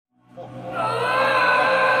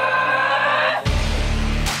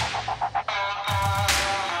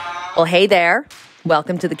Well, hey there.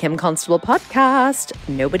 Welcome to the Kim Constable podcast.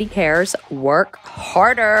 Nobody cares. Work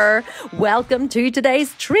harder. Welcome to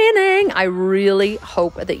today's training. I really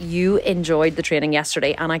hope that you enjoyed the training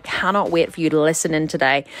yesterday, and I cannot wait for you to listen in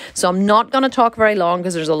today. So I'm not going to talk very long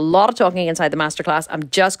because there's a lot of talking inside the masterclass. I'm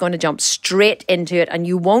just going to jump straight into it, and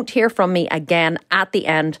you won't hear from me again at the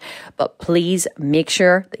end. But please make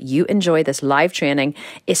sure that you enjoy this live training,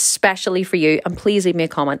 especially for you. And please leave me a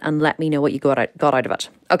comment and let me know what you got out of it.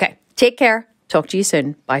 Okay, take care. Talk to you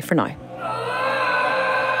soon. Bye for now.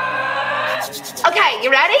 Okay, you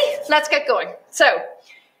ready? Let's get going. So,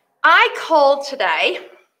 I called today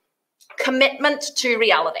commitment to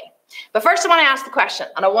reality. But first I want to ask the question,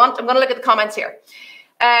 and I'm going to look at the comments here.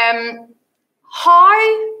 How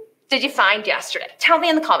did you find yesterday? Tell me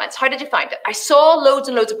in the comments, how did you find it? I saw loads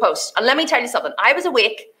and loads of posts, and let me tell you something. I was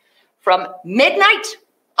awake from midnight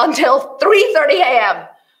until 3:30 a.m.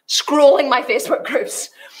 scrolling my Facebook groups,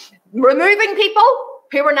 removing people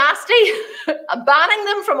who were nasty and banning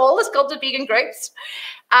them from all the Sculpted vegan groups,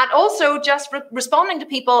 and also just responding to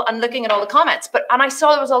people and looking at all the comments. And I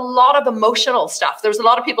saw there was a lot of emotional stuff. There was a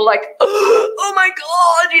lot of people like, oh my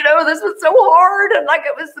God, you know, this was so hard. And like,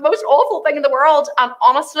 it was the most awful thing in the world. And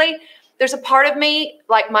honestly, there's a part of me,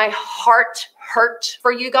 like my heart hurt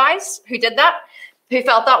for you guys who did that, who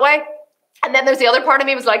felt that way. And then there's the other part of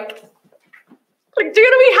me was like, do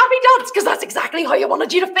you know me happy dance? Because that's exactly how you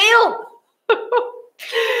wanted you to feel.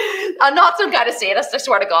 I'm not some kind of sadist, I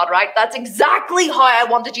swear to God, right? That's exactly how I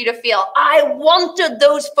wanted you to feel. I wanted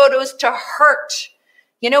those photos to hurt.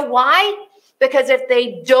 You know why? Because if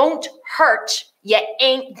they don't hurt, you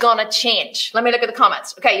ain't gonna change. Let me look at the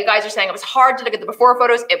comments. Okay, you guys are saying it was hard to look at the before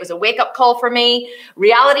photos. It was a wake-up call for me.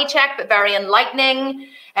 Reality check, but very enlightening.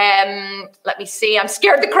 Let me see. I'm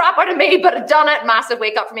scared the crap out of me, but I've done it. Massive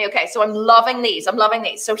wake up for me. Okay, so I'm loving these. I'm loving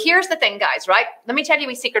these. So here's the thing, guys, right? Let me tell you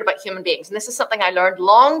a secret about human beings. And this is something I learned a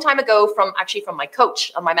long time ago from my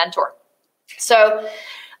coach and my mentor. So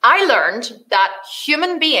I learned that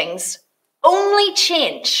human beings only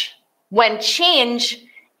change when change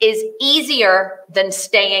is easier than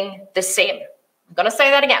staying the same. I'm going to say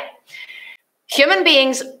that again. Human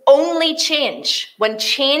beings only change when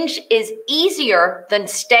change is easier than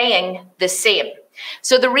staying the same.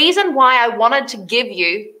 So the reason why I wanted to give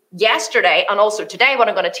you yesterday and also today what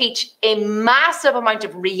I'm going to teach a massive amount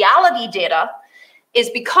of reality data is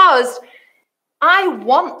because I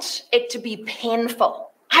want it to be painful.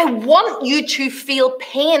 I want you to feel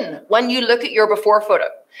pain when you look at your before photo.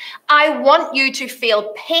 I want you to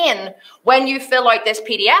feel pain when you fill out this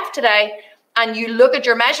PDF today and you look at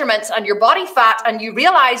your measurements and your body fat and you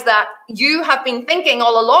realize that you have been thinking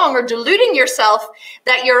all along or deluding yourself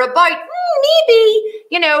that you're about maybe,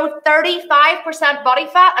 35% body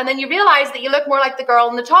fat. And then you realize that you look more like the girl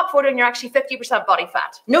in the top photo and you're actually 50% body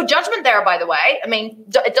fat. No judgment there, by the way. I mean,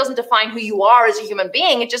 it doesn't define who you are as a human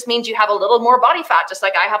being. It just means you have a little more body fat. Just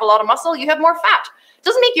like I have a lot of muscle, you have more fat. It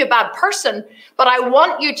doesn't make you a bad person, but I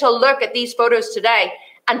want you to look at these photos today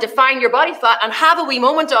and define your body fat and have a wee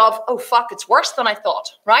moment of, oh, fuck, it's worse than I thought,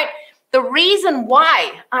 right? The reason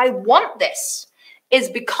why I want this is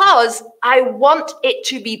because I want it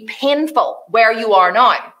to be painful where you are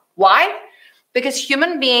now. Why? Because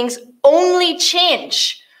human beings only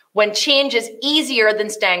change when change is easier than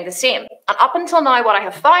staying the same. And up until now, what I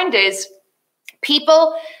have found is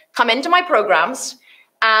people come into my programs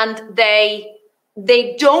and they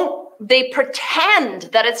pretend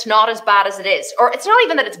that it's not as bad as it is. Or it's not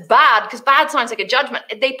even that it's bad, because bad sounds like a judgment.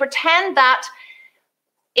 They pretend that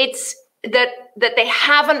it's that they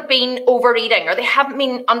haven't been overeating or they haven't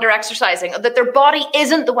been under-exercising, or that their body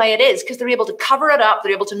isn't the way it is because they're able to cover it up.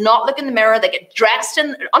 They're able to not look in the mirror. They get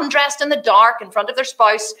undressed in the dark in front of their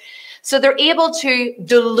spouse. So they're able to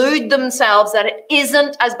delude themselves that it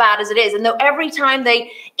isn't as bad as it is. And though every time they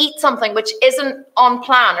eat something which isn't on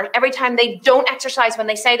plan, or every time they don't exercise when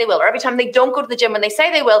they say they will, or every time they don't go to the gym when they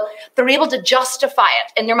say they will, they're able to justify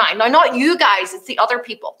it in their mind. Now, not you guys, it's the other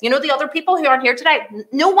people. You know, the other people who aren't here today,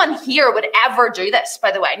 no one here would ever do this,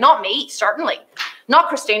 by the way. Not me, certainly. Not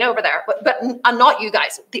Christina over there, but and not you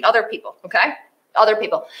guys, the other people, okay? Other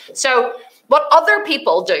people. So what other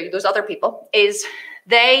people do, those other people, is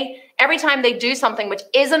every time they do something which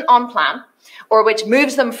isn't on plan or which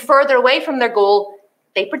moves them further away from their goal,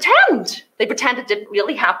 they pretend. They pretend it didn't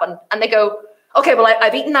really happen. And they go, okay, well,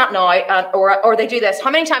 I've eaten that now. Or they do this. How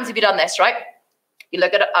many times have you done this, right? You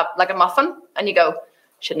look at it like a muffin and you go,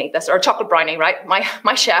 shouldn't eat this. Or a chocolate brownie, right?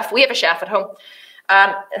 My chef, we have a chef at home.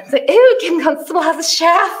 It's like, ew, Kim Constable has a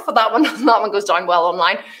chef. That one goes down well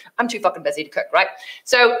online. I'm too fucking busy to cook, right?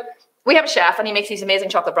 So we have a chef and he makes these amazing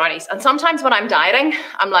chocolate brownies. And sometimes when I'm dieting,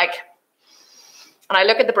 I'm like, And I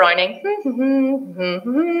look at the brownie.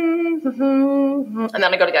 And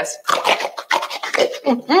then I go to guess.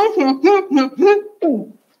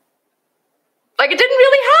 Like, it didn't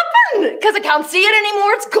really happen because I can't see it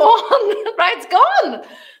anymore. It's gone, right? It's gone.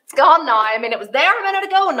 It's gone now. I mean, it was there a minute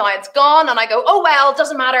ago and now it's gone. And I go, oh, well, it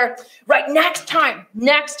doesn't matter. Right, next time,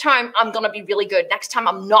 I'm going to be really good. Next time,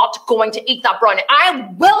 I'm not going to eat that brownie. I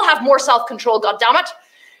will have more self-control, God damn it.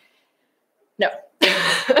 No,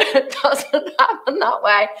 it doesn't happen that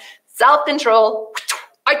way. Self-control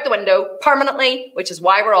out the window permanently, which is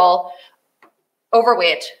why we're all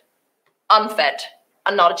overweight, unfit,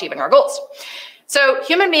 and not achieving our goals. So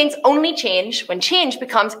human beings only change when change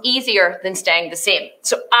becomes easier than staying the same.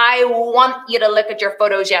 So I want you to look at your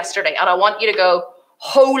photos yesterday and I want you to go,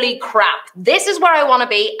 holy crap, this is where I want to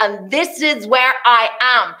be and this is where I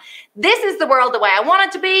am. This is the world the way I want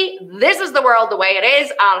it to be. This is the world the way it is.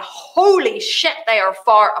 And holy shit, they are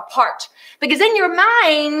far apart. Because in your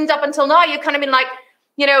mind, up until now, you've kind of been like,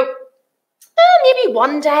 you know, maybe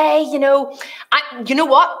one day, you know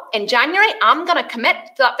what? In January, I'm going to commit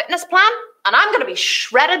to that fitness plan and I'm going to be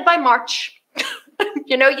shredded by March.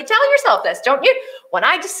 You know, you tell yourself this, don't you? When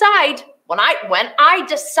I decide,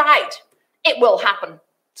 it will happen.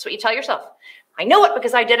 That's what you tell yourself. I know it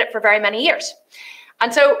because I did it for very many years.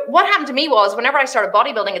 And so what happened to me was whenever I started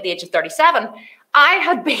bodybuilding at the age of 37, I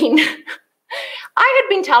had been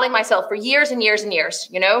telling myself for years and years and years,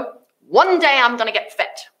 you know, one day I'm going to get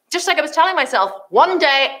fit. Just like I was telling myself, one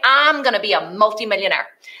day I'm going to be a multimillionaire.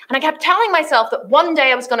 And I kept telling myself that one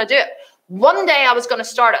day I was going to do it. One day I was going to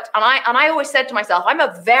start it. And I always said to myself, I'm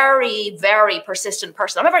a very, very persistent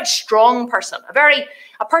person. I'm a very strong person,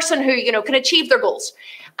 a person who, you know, can achieve their goals.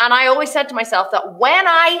 And I always said to myself that when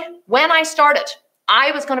I started,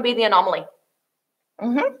 I was going to be the anomaly.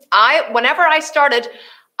 Whenever I started,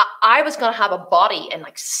 I was going to have a body in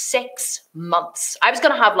like 6 months. I was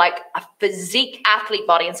going to have like a physique athlete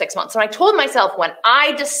body in 6 months. And I told myself when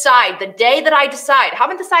I decide, the day that I decide,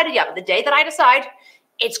 haven't decided yet, but the day that I decide,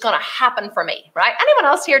 it's going to happen for me, right? Anyone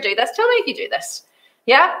else here do this? Tell me if you do this.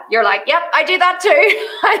 Yeah, you're like, yep, I do that too.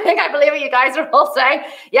 I think I believe it. You guys are all saying,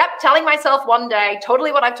 yep, telling myself one day,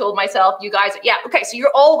 totally what I've told myself. You guys, yeah, okay, so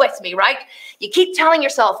you're all with me, right? You keep telling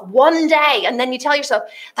yourself one day, and then you tell yourself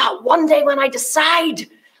that one day when I decide,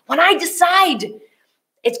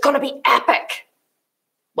 it's going to be epic.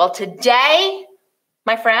 Well, today,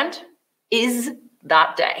 my friend, is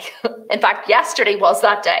that day. In fact, yesterday was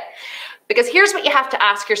that day. Because here's what you have to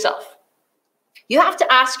ask yourself. You have to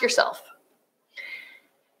ask yourself,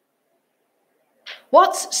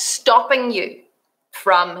 what's stopping you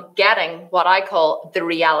from getting what I call the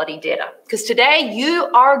reality data? Because today you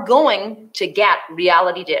are going to get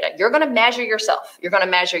reality data. You're going to measure yourself. You're going to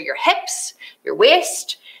measure your hips, your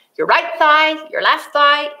waist, your right thigh, your left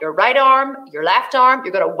thigh, your right arm, your left arm.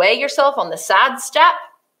 You're going to weigh yourself on the SAD step.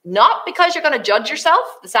 Not because you're going to judge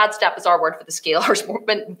yourself. The SAD step is our word for the scale, or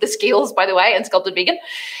the scales, by the way, in Sculpted Vegan.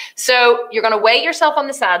 So you're going to weigh yourself on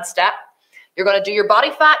the SAD step. You're going to do your body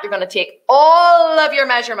fat. You're going to take all of your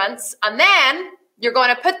measurements, and then you're going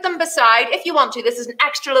to put them beside, if you want to. This is an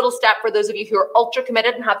extra little step for those of you who are ultra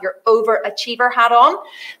committed and have your overachiever hat on.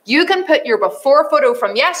 You can put your before photo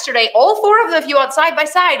from yesterday, all four of them if you want, side by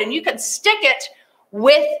side, and you can stick it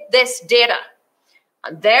with this data.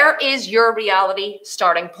 And there is your reality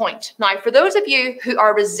starting point. Now, for those of you who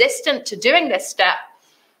are resistant to doing this step,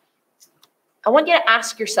 I want you to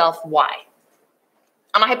ask yourself why.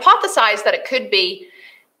 And I hypothesize that it could be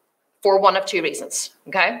for one of two reasons,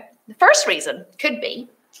 okay? The first reason could be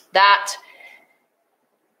that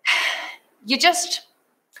you just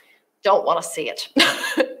don't want to see it.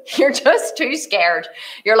 You're just too scared.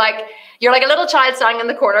 You're like a little child standing in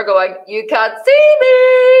the corner going, you can't see me.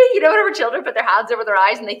 You know, whenever children put their hands over their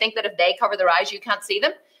eyes and they think that if they cover their eyes, you can't see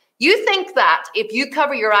them. You think that if you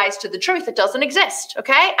cover your eyes to the truth, it doesn't exist,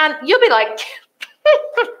 okay? And you'll be like, Kim,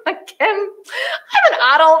 I'm an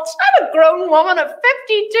adult. I'm a grown woman of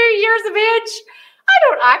 52 years of age. I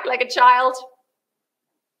don't act like a child.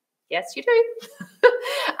 Yes, you do.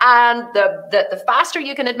 And the faster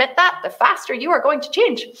you can admit that, the faster you are going to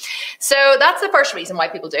change. So that's the first reason why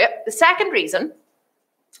people do it. The second reason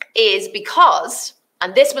is because,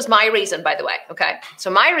 and this was my reason, by the way, okay? So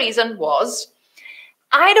my reason was,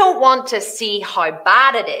 I don't want to see how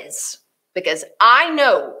bad it is, because I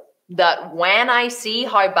know that when I see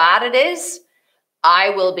how bad it is,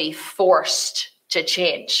 I will be forced to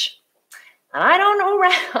change. And I don't know,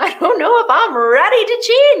 I don't know if I'm ready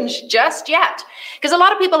to change just yet. Because a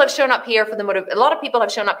lot of people have shown up here for a lot of people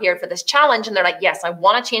have shown up here for this challenge, and they're like, yes, I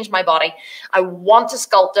want to change my body. I want to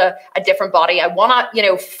sculpt a different body. I want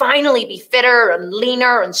to, finally be fitter and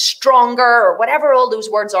leaner and stronger, or whatever all those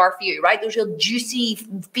words are for you, right? Those real juicy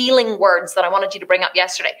feeling words that I wanted you to bring up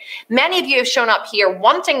yesterday. Many of you have shown up here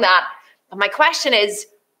wanting that. But my question is,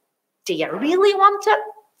 do you really want it?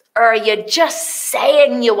 Or are you just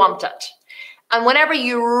saying you want it? And whenever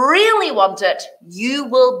you really want it, you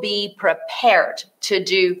will be prepared to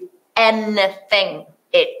do anything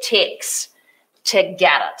it takes to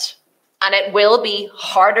get it. And it will be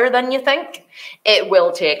harder than you think. It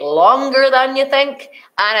will take longer than you think.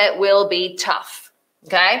 And it will be tough.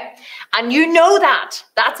 Okay? And you know that.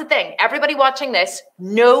 That's the thing. Everybody watching this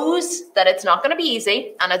knows that it's not going to be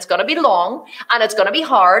easy, and it's going to be long, and it's going to be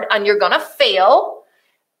hard, and you're going to fail.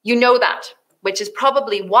 You know that, which is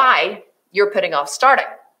probably why you're putting off starting.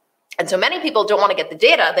 And so many people don't want to get the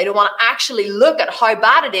data. They don't want to actually look at how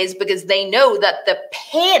bad it is, because they know that the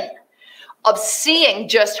pain of seeing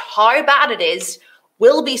just how bad it is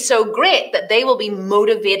will be so great that they will be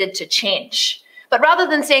motivated to change. But rather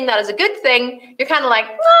than saying that as a good thing, you're kind of like,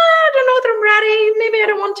 I don't know that I'm ready. Maybe I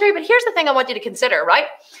don't want to. But here's the thing I want you to consider, right?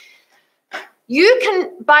 You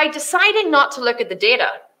can, by deciding not to look at the data,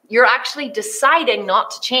 you're actually deciding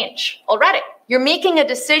not to change already. You're making a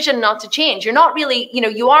decision not to change. You're not really,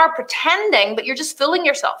 you are pretending, but you're just fooling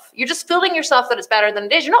yourself. You're just fooling yourself that it's better than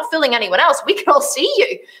it is. You're not fooling anyone else. We can all see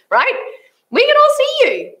you, right? We can all see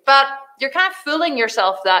you, but you're kind of fooling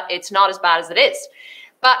yourself that it's not as bad as it is.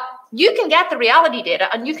 But you can get the reality data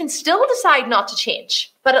and you can still decide not to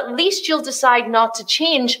change, but at least you'll decide not to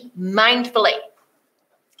change mindfully.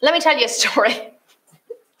 Let me tell you a story.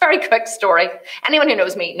 Very quick story. Anyone who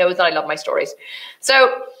knows me knows that I love my stories.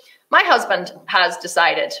 So my husband has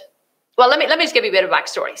decided, well, let me just give you a bit of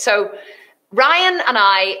backstory. So Ryan and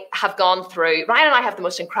I have the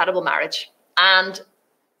most incredible marriage. And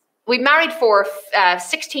we married for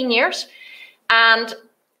 16 years. And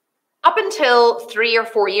up until 3 or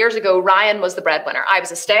 4 years ago, Ryan was the breadwinner. I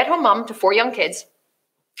was a stay-at-home mom to 4 young kids.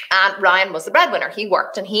 And Ryan was the breadwinner. He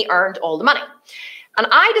worked and he earned all the money. And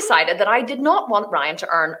I decided that I did not want Ryan to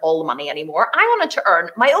earn all the money anymore. I wanted to earn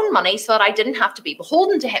my own money so that I didn't have to be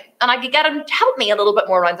beholden to him. And I could get him to help me a little bit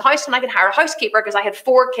more around the house, and I could hire a housekeeper because I had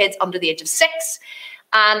 4 kids under the age of 6.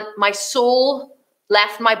 And my soul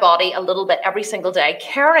left my body a little bit every single day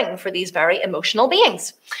caring for these very emotional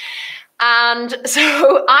beings. And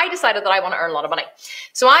so I decided that I want to earn a lot of money.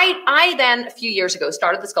 So I then, a few years ago,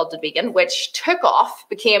 started the Sculpted Vegan, which took off,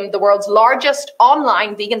 became the world's largest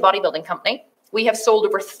online vegan bodybuilding company. We have sold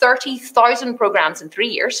over 30,000 programs in 3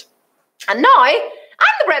 years. And now I'm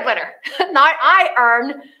the breadwinner. Now I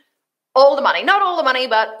earn all the money, not all the money,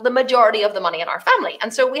 but the majority of the money in our family.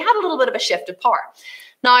 And so we had a little bit of a shift of power.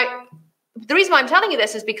 Now, the reason why I'm telling you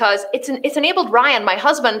this is because it's enabled Ryan, my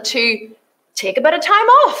husband, to take a bit of time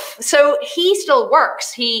off. So he still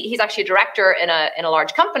works. He's actually a director in a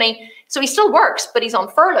large company. So he still works, but he's on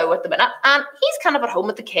furlough at the minute. And he's kind of at home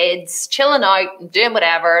with the kids, chilling out and doing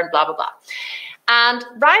whatever and blah, blah, blah. And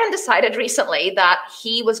Ryan decided recently that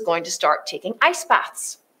he was going to start taking ice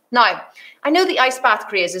baths. Now, I know the ice bath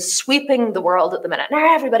craze is sweeping the world at the minute.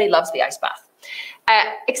 Now, everybody loves the ice bath,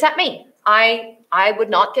 except me. I would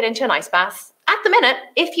not get into an ice bath at the minute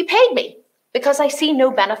if you paid me, because I see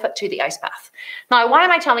no benefit to the ice bath. Now, why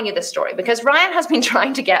am I telling you this story? Because Ryan has been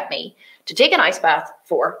trying to get me to take an ice bath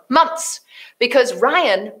for months. Because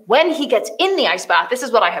Ryan, when he gets in the ice bath, this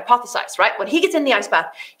is what I hypothesized, right? When he gets in the ice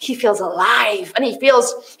bath, he feels alive and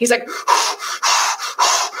he's like,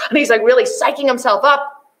 and he's like really psyching himself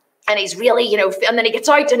up. And he's really, and then he gets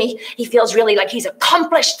out and he feels really like he's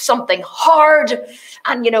accomplished something hard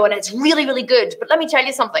and, and it's really, really good. But let me tell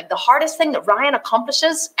you something. The hardest thing that Ryan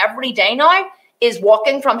accomplishes every day now is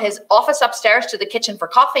walking from his office upstairs to the kitchen for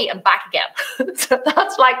coffee and back again. So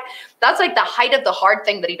that's like the height of the hard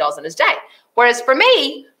thing that he does in his day. Whereas for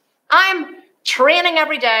me, I'm training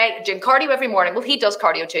every day, doing cardio every morning. Well, he does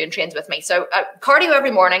cardio too and trains with me. So cardio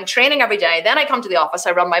every morning, training every day. Then I come to the office.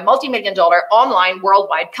 I run my multi-million-dollar online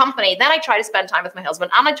worldwide company. Then I try to spend time with my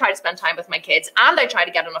husband, and I try to spend time with my kids, and I try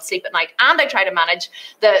to get enough sleep at night, and I try to manage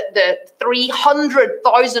the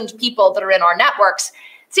 300,000 people that are in our networks.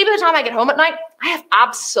 See, by the time I get home at night, I have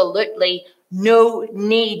absolutely no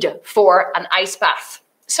need for an ice bath.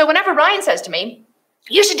 So whenever Ryan says to me,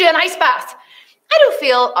 you should do an ice bath, I don't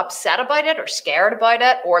feel upset about it or scared about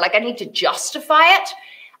it or like I need to justify it.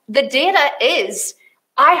 The data is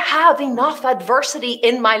I have enough adversity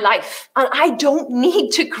in my life and I don't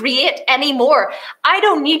need to create any more. I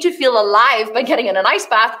don't need to feel alive by getting in an ice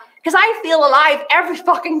bath. because I feel alive every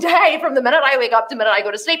fucking day from the minute I wake up to the minute I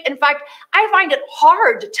go to sleep. In fact, I find it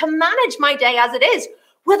hard to manage my day as it is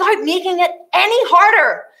without making it any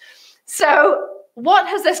harder. So what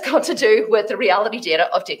has this got to do with the reality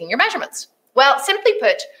data of taking your measurements? Well, simply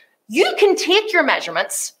put, you can take your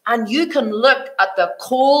measurements and you can look at the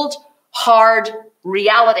cold, hard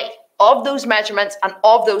reality of those measurements and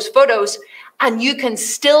of those photos, and you can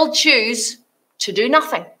still choose to do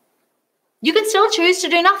nothing. You can still choose to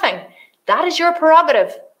do nothing. That is your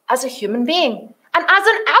prerogative as a human being and as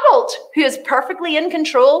an adult who is perfectly in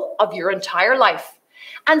control of your entire life.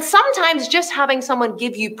 And sometimes just having someone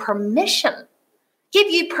give you permission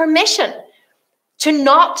to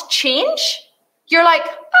not change, you're like,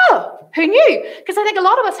 oh, who knew? Because I think a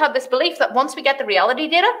lot of us have this belief that once we get the reality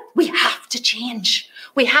data, we have to change.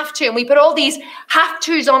 We have to, and we put all these have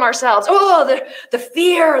tos on ourselves. Oh, the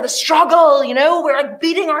fear, the struggle, you know, we're like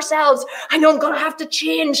beating ourselves. I know I'm going to have to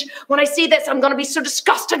change. When I see this, I'm going to be so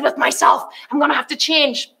disgusted with myself. I'm going to have to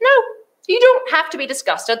change. No, you don't have to be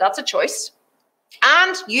disgusted. That's a choice.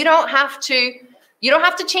 And you don't have to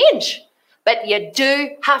change, but you do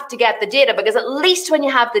have to get the data, because at least when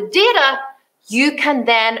you have the data, you can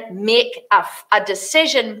then make a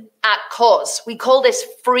decision at cause. We call this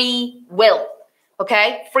free will.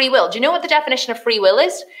 Okay, free will. Do you know what the definition of free will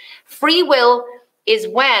is? Free will is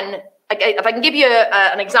when, if I can give you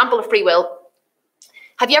an example of free will,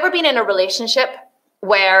 have you ever been in a relationship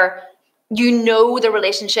where you know the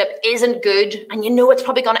relationship isn't good and you know it's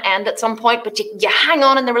probably going to end at some point, but you hang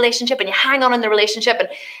on in the relationship and you hang on in the relationship,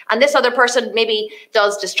 and this other person maybe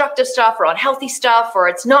does destructive stuff or unhealthy stuff, or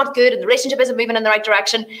it's not good and the relationship isn't moving in the right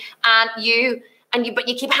direction, but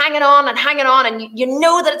you keep hanging on, and you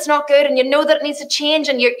know that it's not good, and you know that it needs to change,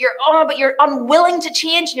 and but you're unwilling to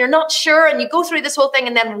change, and you're not sure, and you go through this whole thing,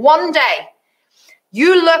 and then one day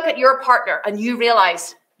you look at your partner and you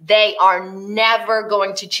realize they are never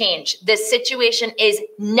going to change. This situation is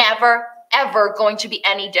never, ever going to be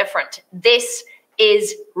any different. This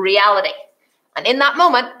is reality. And in that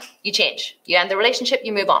moment, you change. You end the relationship,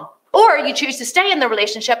 you move on. Or you choose to stay in the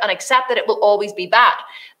relationship and accept that it will always be bad.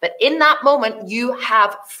 But in that moment, you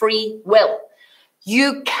have free will.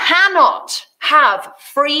 You cannot have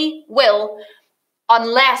free will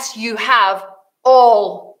unless you have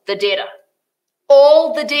all the data.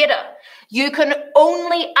 All the data. You can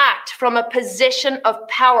only act from a position of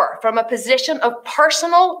power, from a position of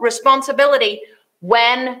personal responsibility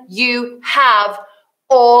when you have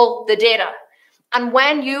all the data. And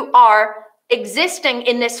when you are existing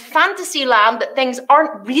in this fantasy land that things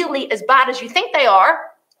aren't really as bad as you think they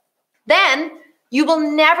are, then you will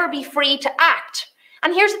never be free to act.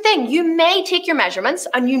 And here's the thing, you may take your measurements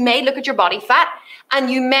and you may look at your body fat and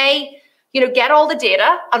you may, get all the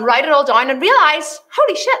data and write it all down and realize,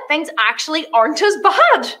 holy shit, things actually aren't as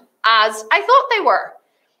bad as I thought they were.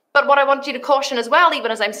 But what I want you to caution as well, even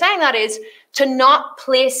as I'm saying that, is to not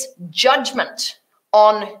place judgment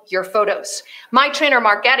on your photos. My trainer,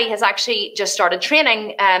 Mark Getty, has actually just started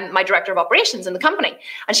training my director of operations in the company.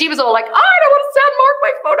 And she was all like, oh, I don't want to send Mark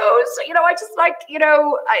my photos.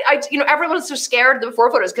 Everyone's so scared of the before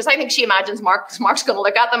photos because I think she imagines Mark's going to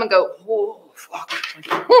look at them and go, oh, fuck,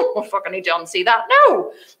 I need to unsee that.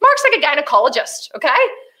 No, Mark's like a gynecologist, okay?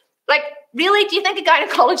 Like, really, do you think a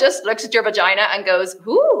gynecologist looks at your vagina and goes,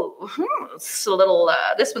 ooh, it's a little,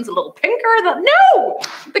 this one's a little pinker? No,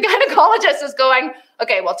 the gynecologist is going,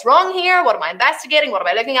 okay, what's wrong here? What am I investigating? What am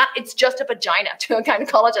I looking at? It's just a vagina to a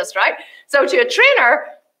gynecologist, right? So to a trainer,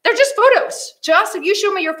 they're just photos. To us, if you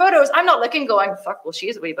show me your photos, I'm not looking going, fuck, well,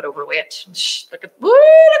 she's a wee bit overweight. Look at all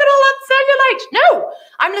that cellulite. No,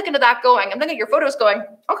 I'm looking at that going, I'm looking at your photos going,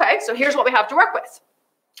 okay, so here's what we have to work with.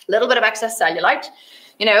 A little bit of excess cellulite.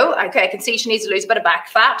 Okay, I can see she needs to lose a bit of back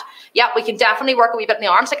fat. Yeah, we can definitely work a wee bit in the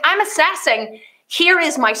arms. Like, I'm assessing, here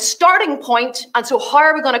is my starting point, and so how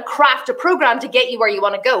are we going to craft a program to get you where you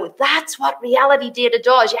want to go? That's what reality data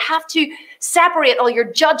does. You have to separate all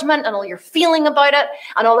your judgment and all your feeling about it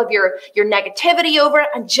and all of your negativity over it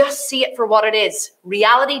and just see it for what it is.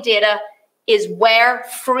 Reality data is where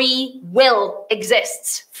free will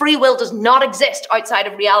exists. Free will does not exist outside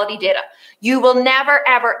of reality data. You will never,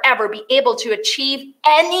 ever, ever be able to achieve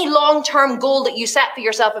any long-term goal that you set for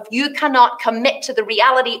yourself if you cannot commit to the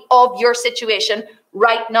reality of your situation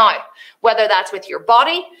right now. Whether that's with your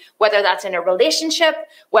body, whether that's in a relationship,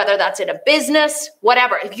 whether that's in a business,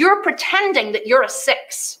 whatever. If you're pretending that you're a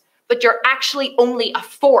 6, but you're actually only a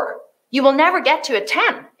 4, you will never get to a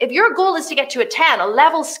 10. If your goal is to get to a 10, a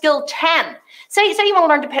level skill 10, say you want to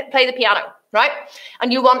learn to play the piano, right?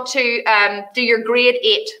 And you want to do your grade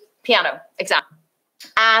 8 piano exam.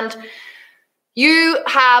 And You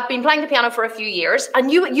have been playing the piano for a few years, and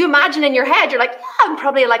you imagine in your head, you're like, yeah, I'm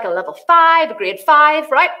probably like a level 5, a grade 5,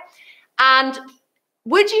 right? And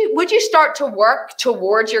would you start to work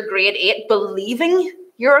towards your grade 8 believing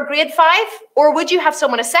you're a grade 5? Or would you have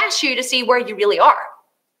someone assess you to see where you really are?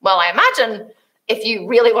 Well, I imagine if you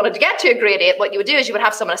really wanted to get to a grade 8, what you would do is you would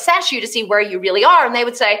have someone assess you to see where you really are. And they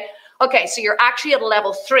would say, okay, so you're actually at a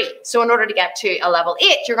level 3. So in order to get to a level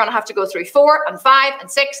 8, you're going to have to go through 4 and 5 and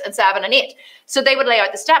 6 and 7 and 8. So they would lay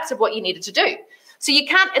out the steps of what you needed to do. So you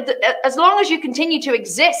can't, as long as you continue to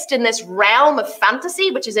exist in this realm of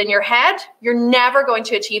fantasy, which is in your head, you're never going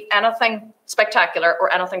to achieve anything spectacular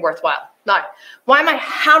or anything worthwhile. Now, why am I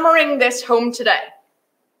hammering this home today?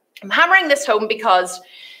 I'm hammering this home because,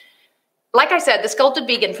 like I said, the Sculpted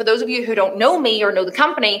Vegan, for those of you who don't know me or know the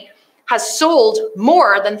company, has sold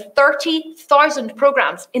more than 30,000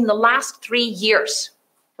 programs in the last 3 years,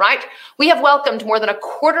 right? We have welcomed more than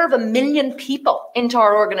 250,000 people into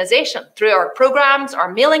our organization through our programs,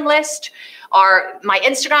 our mailing list, my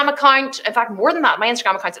Instagram account. In fact, more than that, my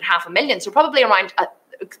Instagram account's at 500,000. So probably around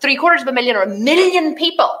 750,000 or 1 million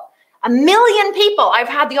people. 1 million people I've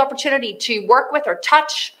had the opportunity to work with or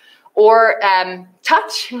touch, or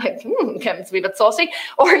touch, like, it's a wee bit saucy,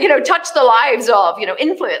 or, touch the lives of,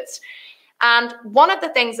 influence. And one of the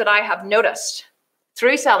things that I have noticed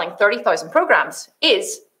through selling 30,000 programs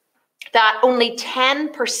is that only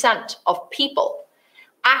 10% of people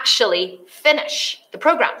actually finish the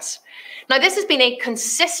programs. Now, this has been a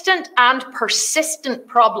consistent and persistent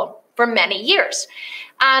problem for many years.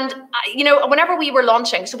 And, whenever we were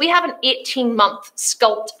launching, so we have an 18-month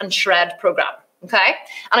sculpt and shred program. Okay.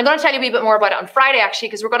 And I'm going to tell you a wee bit more about it on Friday, actually,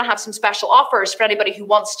 because we're going to have some special offers for anybody who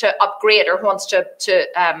wants to upgrade or who wants to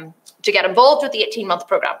get involved with the 18-month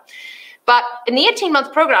program. But in the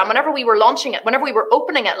 18-month program, whenever we were launching it, whenever we were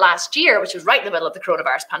opening it last year, which was right in the middle of the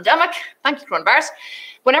coronavirus pandemic, thank you, coronavirus,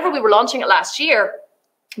 whenever we were launching it last year,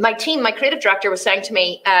 my team, my creative director was saying to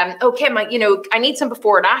me, okay, I need some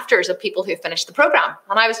before and afters of people who finished the program.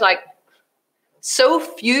 And I was like, so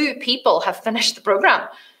few people have finished the program.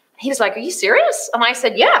 He was like, are you serious? And I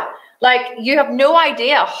said, yeah, like you have no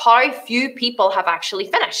idea how few people have actually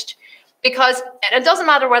finished. Because it doesn't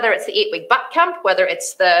matter whether it's the 8-week boot camp, whether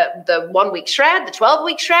it's the 1-week shred, the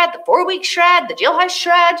 12-week shred, the 4-week shred, the jailhouse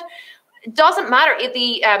shred. It doesn't matter.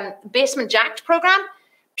 The basement jacked program,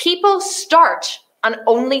 people start and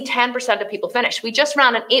only 10% of people finish. We just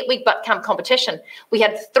ran an 8-week boot camp competition. We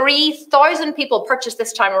had 3,000 people purchase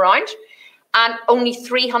this time around and only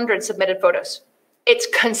 300 submitted photos. It's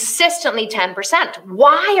consistently 10%.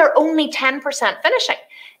 Why are only 10% finishing?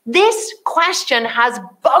 This question has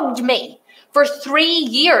bugged me for 3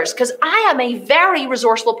 years because I am a very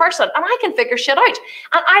resourceful person and I can figure shit out.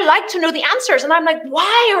 And I like to know the answers. And I'm like,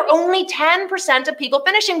 why are only 10% of people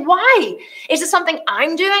finishing? Why? Is it something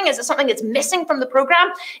I'm doing? Is it something that's missing from the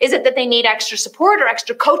program? Is it that they need extra support or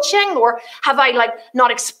extra coaching? Or have I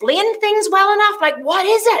not explained things well enough? What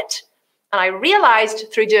is it? And I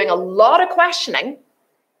realized through doing a lot of questioning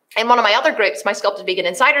in one of my other groups, my Sculpted Vegan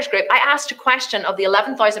Insiders group, I asked a question of the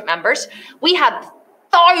 11,000 members. We had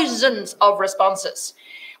thousands of responses.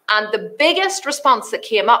 And the biggest response that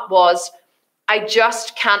came up was, I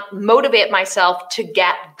just can't motivate myself to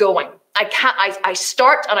get going. I can't, I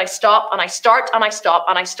start and I stop and I start and I stop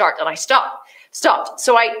and I start and I stopped.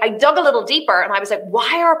 So I dug a little deeper and I was like,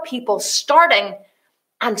 why are people starting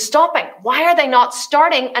and stopping? Why are they not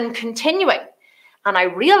starting and continuing? And I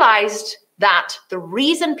realized that the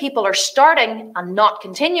reason people are starting and not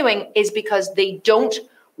continuing is because they don't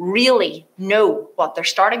really know what their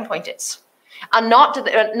starting point is. And not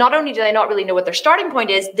only do they not really know what their starting point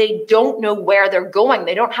is, they don't know where they're going.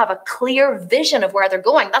 They don't have a clear vision of where they're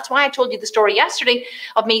going. That's why I told you the story yesterday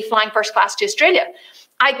of me flying first class to Australia.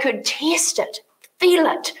 I could taste it, feel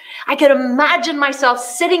it. I could imagine myself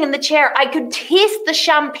sitting in the chair. I could taste the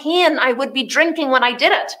champagne I would be drinking when I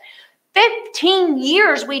did it. 15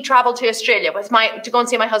 years we traveled to Australia to go and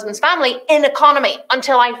see my husband's family in economy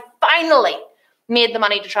until I finally made the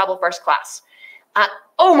money to travel first class. And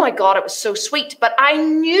oh my God, it was so sweet. But I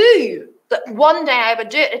knew that one day I would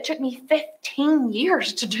do it. It took me 15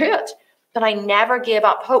 years to do it, but I never gave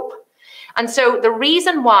up hope. And so the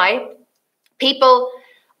reason why people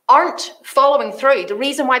aren't following through, the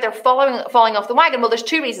reason why they're falling off the wagon, well, there's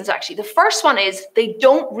two reasons actually. The first one is they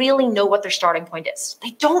don't really know what their starting point is.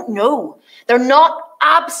 They don't know. They're not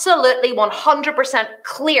absolutely 100%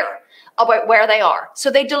 clear about where they are.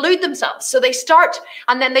 So they delude themselves. So they start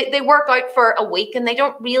and then they work out for a week and they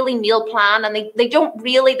don't really meal plan and they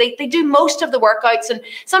do most of the workouts and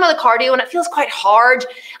some of the cardio and it feels quite hard.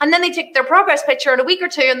 And then they take their progress picture in a week or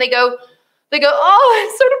two and they go, oh,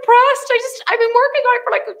 I'm so depressed. I've been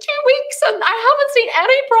for like 2 weeks and I haven't seen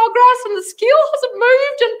any progress and the scale hasn't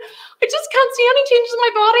moved and I just can't see any changes in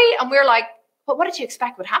my body. And we're like, but what did you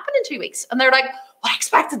expect would happen in 2 weeks? And they're like, well, I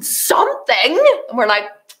expected something. And we're like,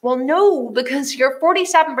 well, no, because you're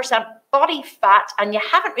 47% body fat and you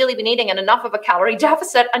haven't really been eating in enough of a calorie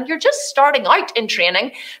deficit and you're just starting out in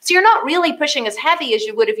training. So you're not really pushing as heavy as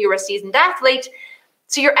you would if you were a seasoned athlete.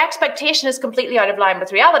 So your expectation is completely out of line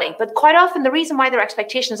with reality. But quite often the reason why their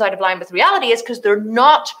expectation is out of line with reality is because they're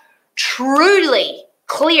not truly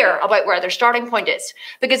clear about where their starting point is.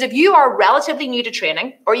 Because if you are relatively new to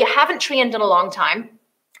training or you haven't trained in a long time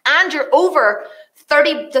and you're over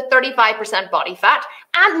 30 to 35% body fat,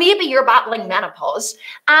 and maybe you're battling menopause,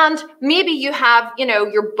 and maybe you have,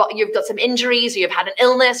 you've got some injuries, or you've had an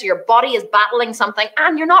illness, or your body is battling something,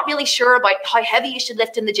 and you're not really sure about how heavy you should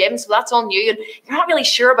lift in the gym, so that's all new, and you're not really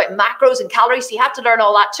sure about macros and calories, so you have to learn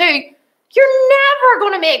all that too. You're never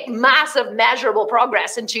going to make massive measurable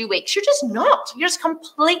progress in 2 weeks. You're just not. You're just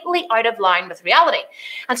completely out of line with reality.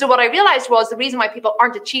 And so what I realized was the reason why people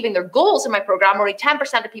aren't achieving their goals in my program, only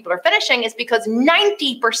 10% of people are finishing, is because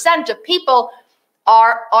 90% of people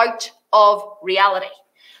are out of reality.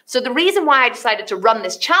 So the reason why I decided to run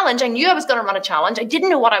this challenge, I knew I was going to run a challenge. I didn't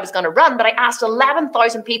know what I was going to run, but I asked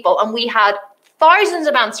 11,000 people and we had thousands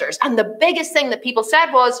of answers. And the biggest thing that people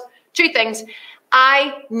said was 2 things.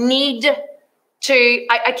 I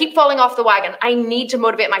keep falling off the wagon. I need to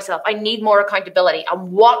motivate myself. I need more accountability.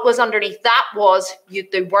 And what was underneath that was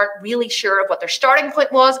they weren't really sure of what their starting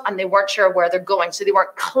point was and they weren't sure of where they're going. So they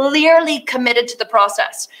weren't clearly committed to the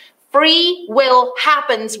process. Free will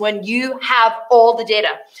happens when you have all the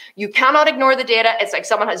data. You cannot ignore the data. It's like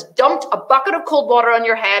someone has dumped a bucket of cold water on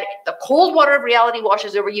your head. The cold water of reality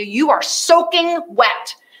washes over you. You are soaking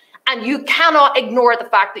wet. And you cannot ignore the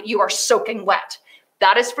fact that you are soaking wet.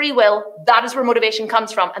 That is free will. That is where motivation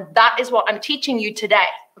comes from. And that is what I'm teaching you today,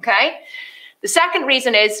 okay? The second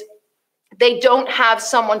reason is they don't have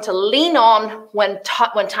someone to lean on when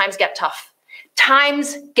times get tough.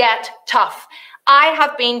 Times get tough. I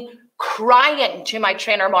have been crying to my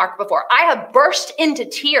trainer Mark before. I have burst into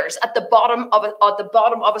tears at the bottom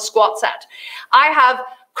of a squat set. I have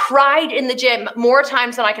cried in the gym more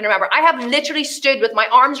times than I can remember. I have literally stood with my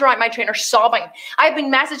arms around my trainer sobbing. I've been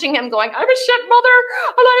messaging him going, I'm a shit mother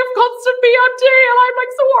and I have constant BMT and I'm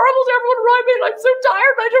like so horrible to everyone around me and I'm so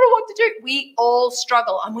tired and I don't know what to do. We all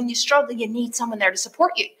struggle, and when you struggle you need someone there to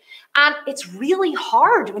support you. And it's really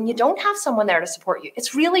hard when you don't have someone there to support you.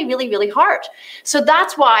 It's really, really, really hard. So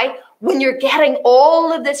that's why when you're getting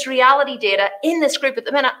all of this reality data in this group at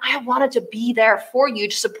the minute, I wanted to be there for you,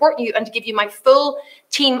 to support you, and to give you my full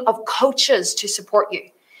team of coaches to support you.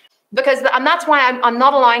 And that's why I'm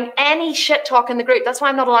not allowing any shit talk in the group. That's why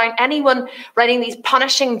I'm not allowing anyone writing these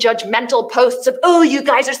punishing, judgmental posts of, oh, you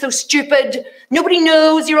guys are so stupid. Nobody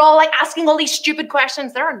knows. You're all like asking all these stupid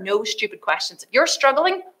questions. There are no stupid questions. If you're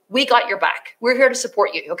struggling, we got your back. We're here to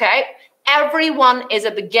support you, okay? Everyone is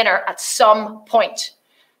a beginner at some point.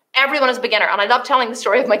 Everyone is a beginner. And I love telling the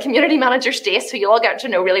story of my community manager, Stace, who you all get to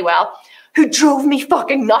know really well, who drove me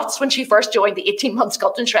fucking nuts when she first joined the 18-month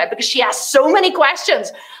Sculpt and Shred because she asked so many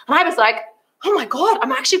questions. And I was like, oh my God,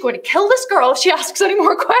 I'm actually going to kill this girl if she asks any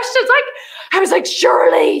more questions. I was like,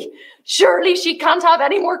 surely she can't have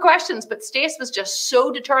any more questions. But Stace was just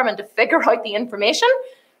so determined to figure out the information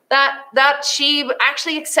that she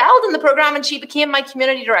actually excelled in the program and she became my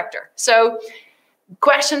community director. So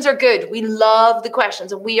questions are good. We love the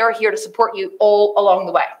questions and we are here to support you all along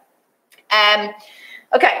the way.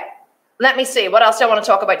 Okay, let me see. What else do I want to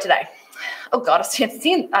talk about today? Oh God, I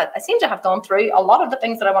seem to have gone through a lot of the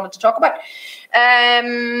things that I wanted to talk about.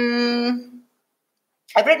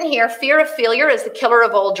 I've written here, fear of failure is the killer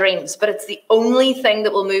of all dreams, but it's the only thing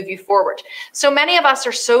that will move you forward. So many of us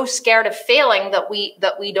are so scared of failing that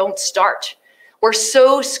we don't start. We're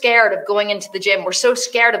so scared of going into the gym. We're so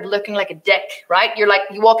scared of looking like a dick, right? You're like,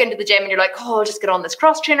 you walk into the gym and you're like, oh, I'll just get on this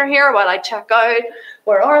cross trainer here while I check out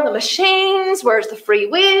where are the machines, where's the free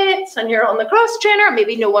weights, and you're on the cross trainer.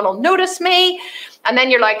 Maybe no one will notice me. And then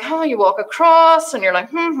you're like, oh, you walk across and you're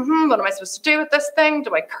like, what am I supposed to do with this thing?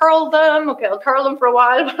 Do I curl them? Okay, I'll curl them for a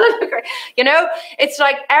while. You know, it's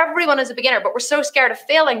like everyone is a beginner, but we're so scared of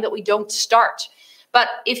failing that we don't start. But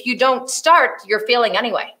if you don't start, you're failing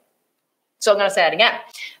anyway. So I'm going to say it again.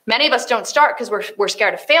 Many of us don't start because we're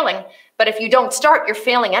scared of failing. But if you don't start, you're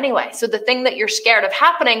failing anyway. So the thing that you're scared of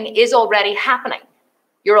happening is already happening.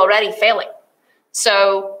 You're already failing.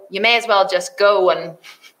 So you may as well just go and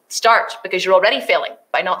start because you're already failing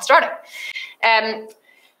by not starting.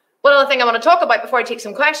 One other thing I want to talk about before I take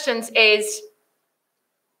some questions is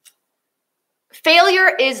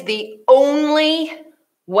failure is the only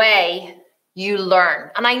way you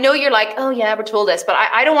learn. And I know you're like, oh yeah, we're told this, but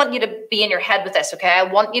I don't want you to be in your head with this, okay? I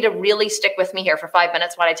want you to really stick with me here for 5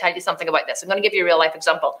 minutes while I tell you something about this. I'm going to give you a real life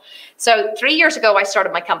example. So 3 years ago, I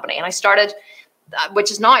started my company, and I started,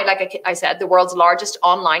 which is now, like I said, the world's largest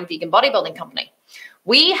online vegan bodybuilding company.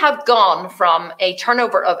 We have gone from a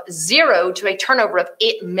turnover of 0 to a turnover of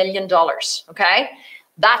 $8 million, okay?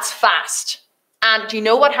 That's fast. And do you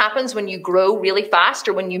know what happens when you grow really fast,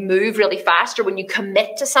 or when you move really fast, or when you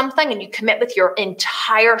commit to something and you commit with your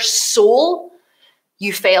entire soul?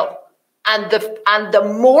 You fail. And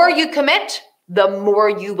the more you commit, the more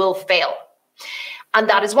you will fail. And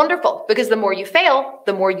that is wonderful, because the more you fail,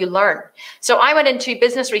 the more you learn. So I went into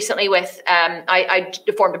business recently with, I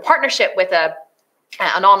formed a partnership with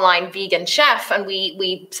an online vegan chef, and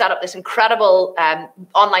we set up this incredible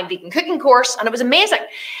online vegan cooking course, and it was amazing.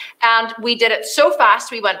 And we did it so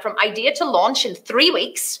fast. We went from idea to launch in 3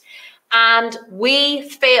 weeks, and we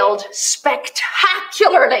failed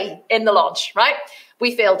spectacularly in the launch, right?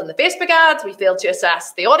 We failed in the Facebook ads, we failed to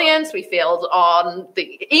assess the audience, we failed on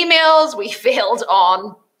the emails, we failed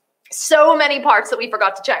on so many parts that we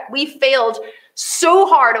forgot to check. We failed so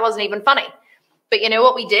hard it wasn't even funny. But you know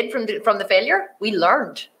what we did from the failure? We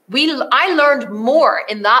learned. I learned more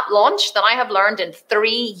in that launch than I have learned in 3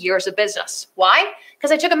 years of business. Why?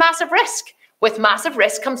 Because I took a massive risk. With massive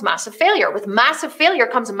risk comes massive failure. With massive failure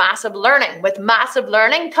comes massive learning. With massive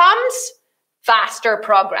learning comes faster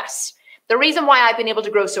progress. The reason why I've been able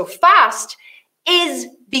to grow so fast is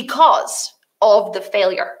because of the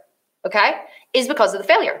failure, okay? Is because of the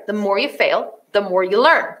failure. The more you fail, the more you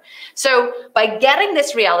learn. So by getting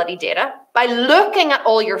this reality data, by looking at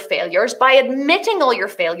all your failures, by admitting all your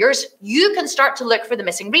failures, you can start to look for the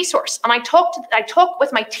missing resource. And I talk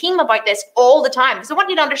with my team about this all the time, because I want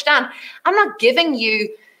you to understand, I'm not giving you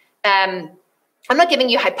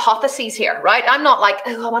hypotheses here, right? I'm not like,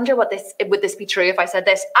 oh, I wonder would this be true if I said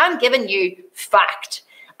this? I'm giving you fact.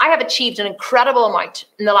 I have achieved an incredible amount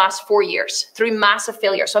in the last 4 years through massive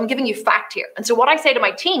failure. So I'm giving you fact here. And so what I say to my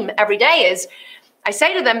team every day is, I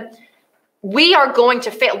say to them, we are going to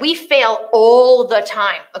fail. We fail all the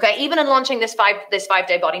time. Okay. Even in launching this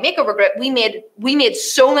 5-day body makeover group, we made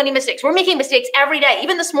so many mistakes. We're making mistakes every day.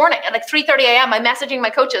 Even this morning at like 3:30 a.m., I'm messaging my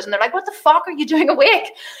coaches and they're like, what the fuck are you doing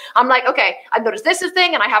awake? I'm like, okay, I've noticed this is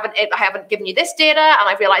thing, and I haven't given you this data. And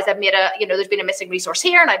I've realized I've made there's been a missing resource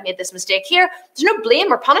here, and I've made this mistake here. There's no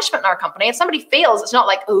blame or punishment in our company. If somebody fails, it's not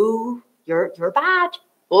like, oh, you're bad.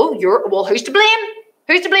 Oh, well, who's to blame?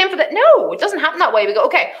 Who's to blame for that? No, it doesn't happen that way. We go,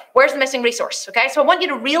 okay, where's the missing resource? Okay, so I want you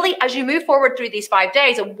to really, as you move forward through these 5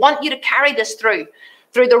 days, I want you to carry this through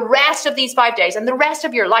the rest of these 5 days and the rest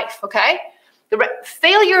of your life, okay?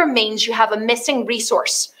 Failure means you have a missing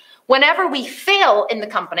resource. Whenever we fail in the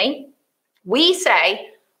company, we say,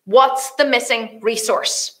 what's the missing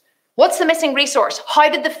resource? What's the missing resource? How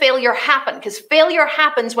did the failure happen? Because failure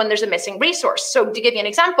happens when there's a missing resource. So to give you an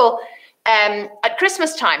example, at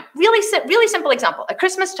Christmas time, really simple example. At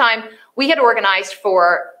Christmas time, we had organized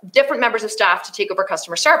for different members of staff to take over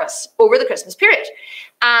customer service over the Christmas period.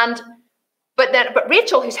 But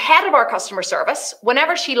Rachel, who's head of our customer service,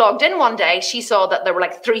 whenever she logged in one day, she saw that there were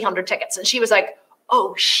like 300 tickets, and she was like,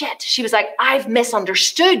 oh shit. She was like, I've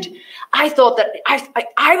misunderstood. I thought that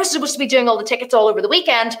I was supposed to be doing all the tickets all over the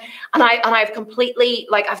weekend, and I've completely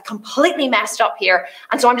messed up here.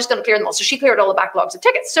 And so I'm just going to clear them all. So she cleared all the backlogs of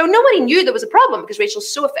tickets. So nobody knew there was a problem, because Rachel's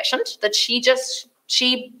so efficient that she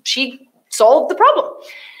solved the problem.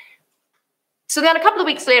 So then a couple of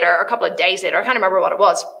weeks later, or a couple of days later, I can't remember what it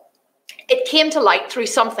was, it came to light through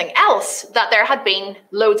something else that there had been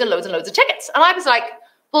loads and loads and loads of tickets. And I was like,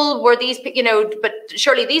 well, were these, but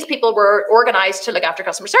surely these people were organized to look after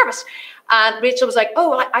customer service. And Rachel was like,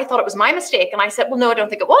 oh, I thought it was my mistake. And I said, well, no, I don't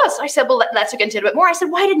think it was. I said, well, let's look into it a bit more. I said,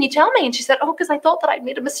 why didn't you tell me? And she said, oh, because I thought that I'd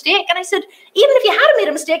made a mistake. And I said, even if you hadn't made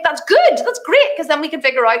a mistake, that's good. That's great, because then we can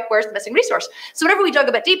figure out where's the missing resource. So whenever we dug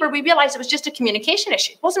a bit deeper, we realized it was just a communication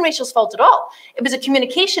issue. It wasn't Rachel's fault at all. It was a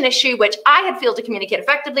communication issue, which I had failed to communicate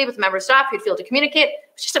effectively with a member of staff who had failed to communicate. It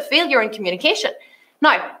was just a failure in communication.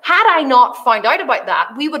 Now, had I not found out about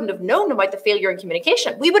that, we wouldn't have known about the failure in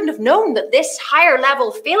communication. We wouldn't have known that this higher level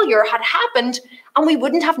failure had happened, and we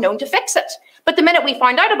wouldn't have known to fix it. But the minute we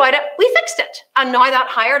found out about it, we fixed it. And now that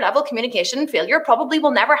higher level communication failure probably will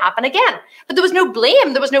never happen again. But there was no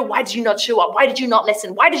blame. There was no, why did you not show up? Why did you not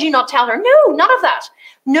listen? Why did you not tell her? No, none of that.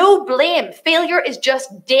 No blame. Failure is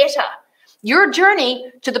just data. Your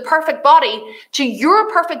journey to the perfect body, to your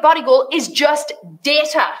perfect body goal, is just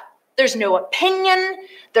data. There's no opinion,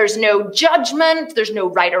 there's no judgment, there's no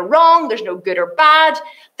right or wrong, there's no good or bad,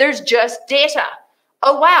 there's just data.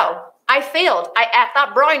 Oh wow, I failed. I ate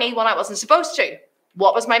that brownie when I wasn't supposed to.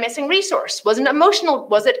 What was my missing resource? Was it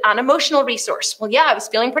an emotional resource? Well, yeah, I was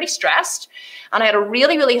feeling pretty stressed and I had a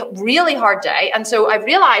really, really, really hard day. And so I've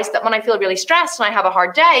realized that when I feel really stressed and I have a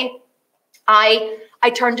hard day, I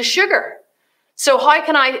turn to sugar. So how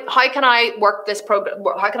can I work this problem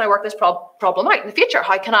out in the future?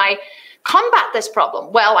 How can I combat this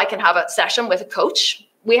problem? Well, I can have a session with a coach.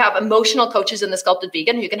 We have emotional coaches in the Sculpted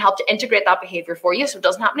Vegan who can help to integrate that behavior for you so it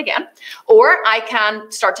doesn't happen again. Or I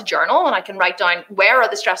can start to journal and I can write down where are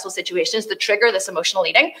the stressful situations that trigger this emotional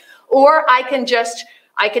eating. Or I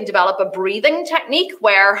can develop a breathing technique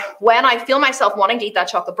where when I feel myself wanting to eat that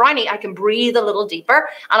chocolate brownie, I can breathe a little deeper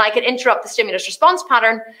and I can interrupt the stimulus response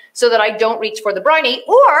pattern so that I don't reach for the brownie.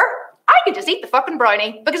 Or I can just eat the fucking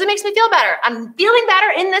brownie because it makes me feel better. And feeling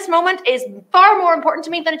better in this moment is far more important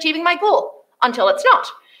to me than achieving my goal. Until it's not.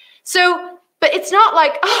 So, but it's not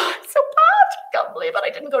like, oh, it's so bad. I can't believe it.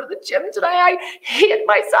 I didn't go to the gym today. I hate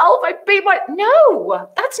myself. No,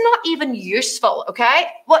 that's not even useful, okay?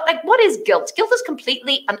 What is guilt? Guilt is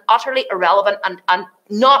completely and utterly irrelevant and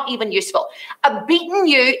not even useful. A beaten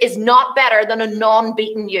you is not better than a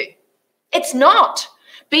non-beaten you. It's not.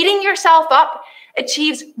 Beating yourself up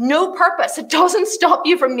achieves no purpose. It doesn't stop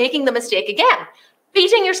you from making the mistake again.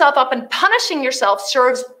 Beating yourself up and punishing yourself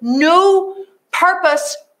serves no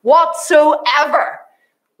purpose whatsoever.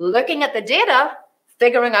 Looking at the data,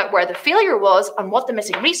 figuring out where the failure was and what the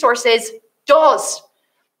missing resource is, does.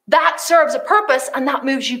 That serves a purpose and that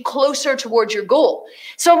moves you closer towards your goal.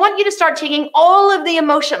 So I want you to start taking all of the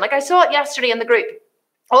emotion. Like I saw it yesterday in the group.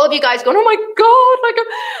 All of you guys going, oh my God,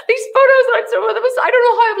 these photos, I don't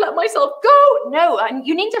know how I've let myself go. No, and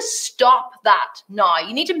you need to stop that now.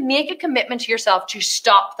 You need to make a commitment to yourself to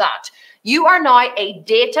stop that. You are now a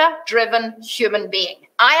data-driven human being.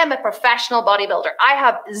 I am a professional bodybuilder. I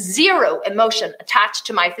have zero emotion attached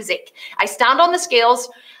to my physique. I stand on the scales.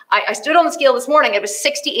 I stood on the scale this morning. It was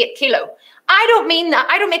 68 kilo. I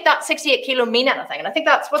don't make that 68 kilo mean anything. And I think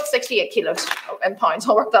that's what 68 kilos in pounds.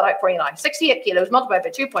 I'll work that out for you now. 68 kilos multiplied by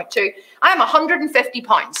 2.2. I am 150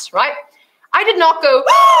 pounds, right? I did not go,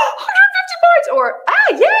 oh, 150 pounds or,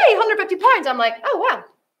 yay, 150 pounds. I'm like, oh, wow,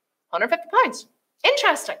 150 pounds.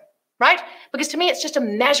 Interesting, right? Because to me, it's just a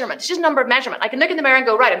measurement. It's just a number of measurement. I can look in the mirror and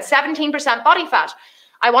go, right, I'm 17% body fat.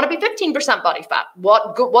 I want to be 15% body fat.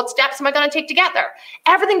 What steps am I going to take to get there?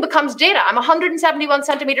 Everything becomes data. I'm 171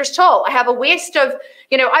 centimeters tall. I have a waist of,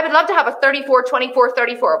 I would love to have a 34, 24,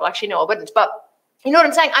 34. Well, actually, no, I wouldn't. But you know what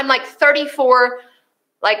I'm saying? I'm like 34,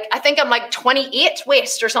 I think I'm like 28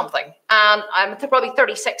 waist or something. And I'm probably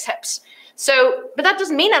 36 hips. So, but that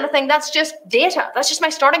doesn't mean anything. That's just data. That's just my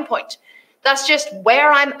starting point. That's just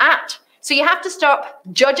where I'm at. So you have to stop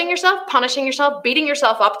judging yourself, punishing yourself, beating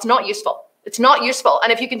yourself up. It's not useful. It's not useful.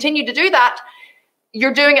 And if you continue to do that,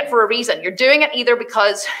 you're doing it for a reason. You're doing it either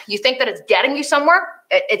because you think that it's getting you somewhere.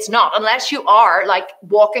 It's not, unless you are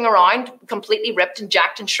walking around completely ripped and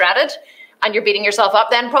jacked and shredded and you're beating yourself up,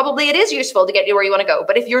 then probably it is useful to get you where you want to go.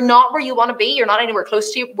 But if you're not where you want to be, you're not anywhere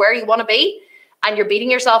close to where you want to be, and you're beating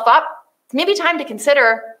yourself up, it's maybe time to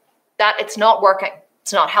consider that it's not working.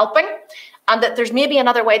 It's not helping, and that there's maybe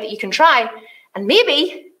another way that you can try. And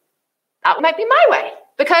maybe that might be my way,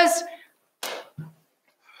 because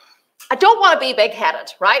I don't want to be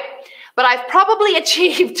big-headed, right? But I've probably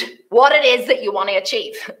achieved what it is that you want to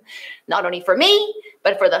achieve. Not only for me,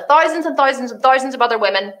 but for the thousands and thousands and thousands of other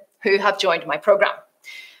women who have joined my program.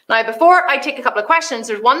 Now, before I take a couple of questions,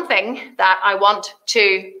 there's one thing that I want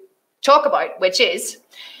to talk about, which is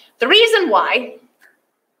the reason why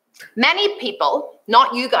many people,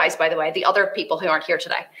 not you guys, by the way, the other people who aren't here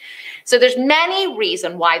today. So there's many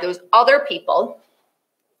reasons why those other people,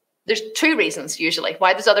 there's two reasons usually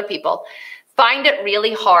why those other people find it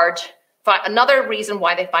really hard. Another reason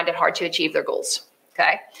why they find it hard to achieve their goals,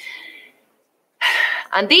 okay?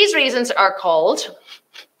 And these reasons are called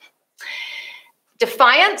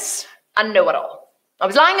defiance and know-it-all. I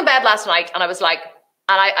was lying in bed last night and I was like,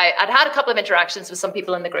 and I'd had a couple of interactions with some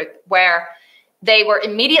people in the group where they were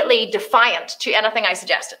immediately defiant to anything I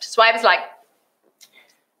suggested. So I was like,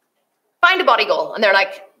 find a body goal. And they're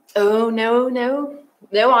like, oh, no,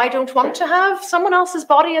 I don't want to have someone else's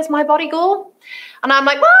body as my body goal. And I'm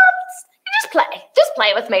like, well, just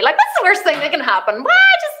play with me. Like, what's the worst thing that can happen? Why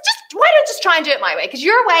don't you just try and do it my way? Because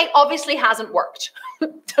your way obviously hasn't worked.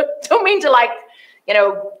 Don't mean to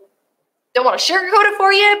don't want to sugarcoat it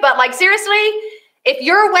for you, but seriously, if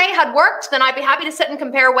your way had worked, then I'd be happy to sit and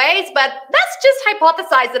compare ways. But let's just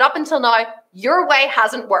hypothesize that up until now, your way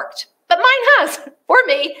hasn't worked. But mine has, for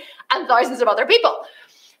me and thousands of other people.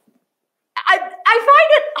 I find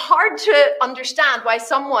it hard to understand why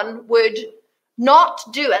someone would not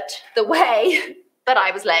do it the way that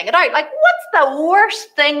I was laying it out. Like, what's the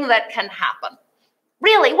worst thing that can happen?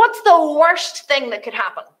 Really, what's the worst thing that could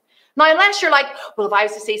happen? Now, unless you're like, well, if I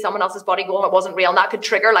was to see someone else's body goal and it wasn't real, and that could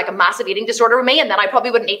trigger like a massive eating disorder with me, and then I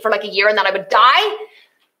probably wouldn't eat for like a year and then I would die.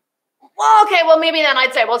 Well, okay, well, maybe then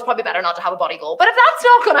I'd say, well, it's probably better not to have a body goal. But if that's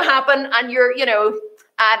not going to happen and you're, you know,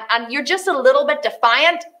 and you're just a little bit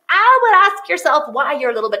defiant, I would ask yourself why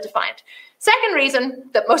you're a little bit defiant. Second reason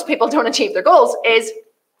that most people don't achieve their goals is,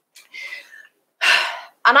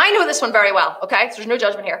 and I know this one very well, okay? So there's no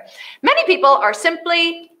judgment here. Many people are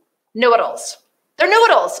simply know-it-alls. They're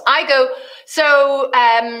know-it-alls. I go, so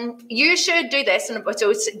you should do this. And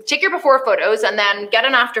so take your before photos and then get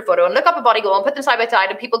an after photo and look up a body goal and put them side by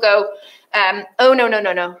side. And people go, oh,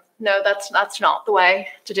 no. No, that's not the way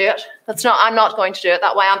to do it. I'm not going to do it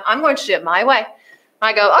that way. I'm going to do it my way.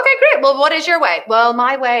 I go, okay, great. Well, what is your way? Well,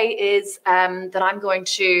 my way is that I'm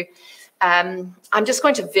just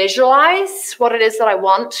going to visualize what it is that I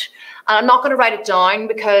want. And I'm not going to write it down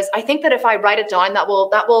because I think that if I write it down, that will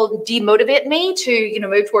demotivate me to, you know,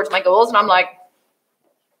 move towards my goals. And I'm like,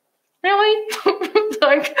 really?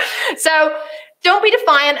 So don't be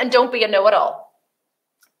defiant and don't be a know-it-all.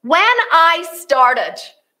 When I started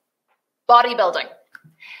bodybuilding,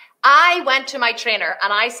 I went to my trainer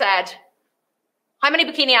and I said, how many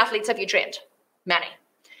bikini athletes have you trained? Many.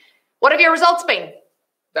 What have your results been?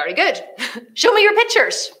 Very good. Show me your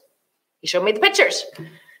pictures. He showed me the pictures.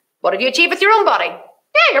 What have you achieved with your own body?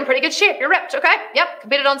 Yeah, you're in pretty good shape. You're ripped. Okay. Yep.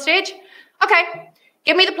 Competed on stage. Okay.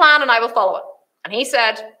 Give me the plan and I will follow it. And he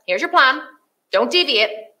said, here's your plan. Don't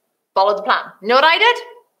deviate. Follow the plan. You know what I did?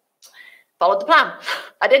 Followed the plan.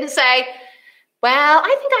 I didn't say, well,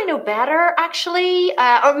 I think I know better, actually.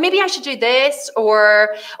 Or maybe I should do this.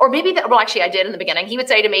 Or maybe that, well, actually I did in the beginning. He would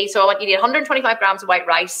say to me, so I want you to eat 125 grams of white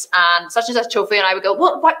rice and such tofu. And I would go,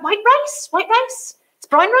 what, white rice? White rice? Is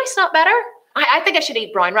brown rice not better? I think I should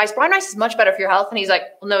eat brown rice. Brown rice is much better for your health. And he's like,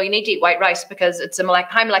 well, no, you need to eat white rice because it's a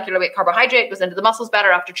high molecular weight carbohydrate, goes into the muscles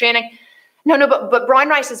better after training. No, but brown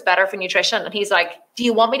rice is better for nutrition. And he's like, do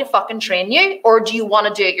you want me to fucking train you or do you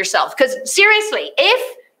want to do it yourself? Because seriously,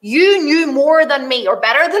 if you knew more than me or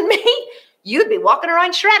better than me, you'd be walking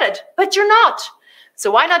around shredded, but you're not.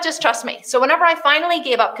 So why not just trust me? So whenever I finally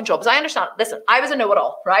gave up control, because I understand, listen, I was a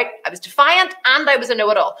know-it-all, right? I was defiant and I was a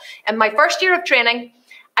know-it-all. And my first year of training,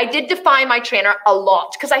 I did defy my trainer a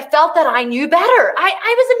lot because I felt that I knew better.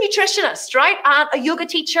 I was a nutritionist, right? And a yoga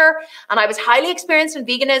teacher, and I was highly experienced in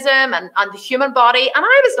veganism and the human body. And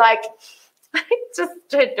I was like, I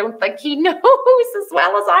don't think he knows as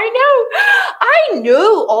well as I know. I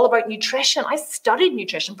know all about nutrition. I studied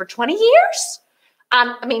nutrition for 20 years.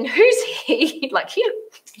 And I mean, who's he? Like, he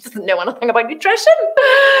doesn't know anything about nutrition.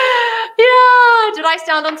 Yeah. Did I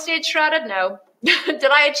stand on stage shredded? No. Did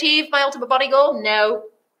I achieve my ultimate body goal? No.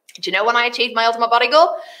 Do you know when I achieved my ultimate body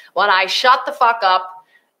goal? When I shut the fuck up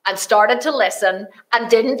and started to listen and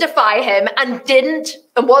didn't defy him and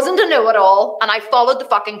wasn't a know-it-all, and I followed the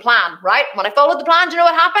fucking plan, right? When I followed the plan, do you know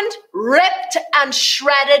what happened? Ripped and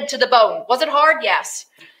shredded to the bone. Was it hard? Yes.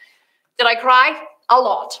 Did I cry? A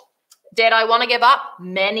lot. Did I want to give up?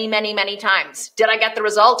 Many, many, many times. Did I get the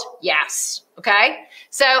result? Yes. Okay?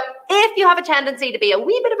 So if you have a tendency to be a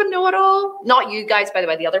wee bit of a know-it-all, not you guys, by the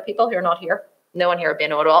way, the other people who are not here, no one here would be a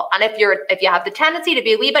know-it-all. And if you have the tendency to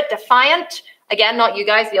be a wee bit defiant, again, not you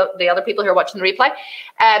guys, the other people who are watching the replay,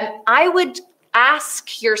 I would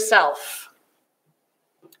ask yourself,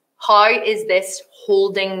 how is this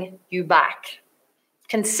holding you back?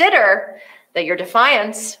 Consider that your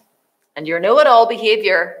defiance and your know-it-all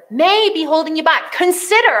behavior may be holding you back.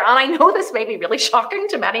 Consider, and I know this may be really shocking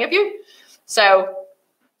to many of you, so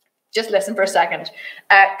just listen for a second.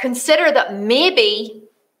 Consider that maybe,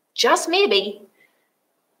 just maybe,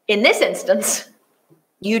 in this instance,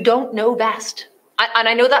 you don't know best. And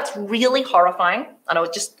I know that's really horrifying. And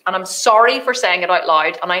I'm sorry for saying it out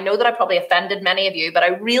loud. And I know that I probably offended many of you, but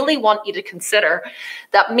I really want you to consider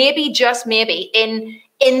that maybe, just maybe, in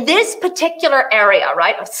this particular area,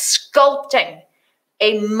 right, of sculpting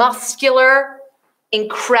a muscular,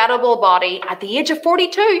 incredible body at the age of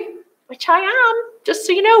 42, which I am, just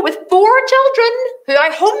so you know, with 4 children who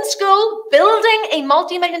I homeschool, building a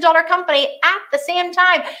multi-million-dollar company at the same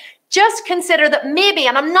time. Just consider that maybe,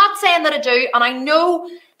 and I'm not saying that I do, and I know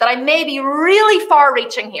that I may be really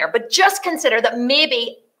far-reaching here, but just consider that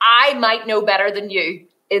maybe I might know better than you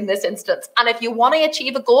in this instance. And if you want to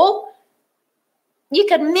achieve a goal, you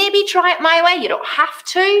could maybe try it my way. You don't have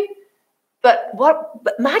to. But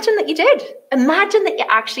imagine that you did. Imagine that you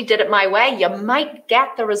actually did it my way. You might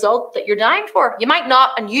get the result that you're dying for. You might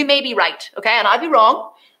not, and you may be right, okay? And I'll be wrong.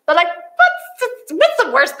 But like, what's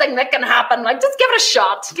the worst thing that can happen? Like, just give it a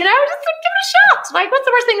shot, you know, just give it a shot. Like, what's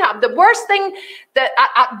the worst thing that happen? The worst thing that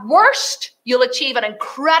at worst, you'll achieve an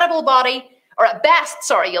incredible body, or at best,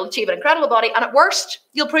 sorry, you'll achieve an incredible body. And at worst,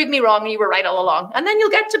 you'll prove me wrong and you were right all along. And then you'll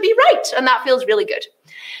get to be right. And that feels really good.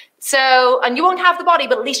 So, and you won't have the body,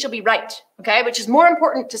 but at least you'll be right, okay? Which is more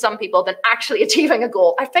important to some people than actually achieving a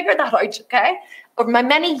goal. I figured that out, okay? Over my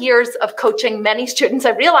many years of coaching many students,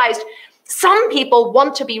 I realized some people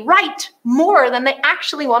want to be right more than they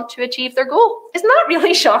actually want to achieve their goal. Isn't that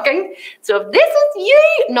really shocking? So if this is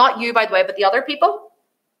you, not you, by the way, but the other people,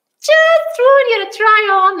 just throwing you to try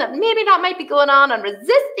on that maybe that might be going on and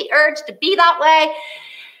resist the urge to be that way.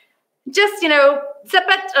 Just, you know, zip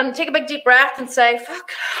it and take a big deep breath and say,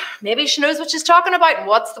 fuck, maybe she knows what she's talking about. And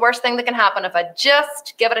what's the worst thing that can happen if I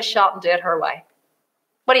just give it a shot and do it her way?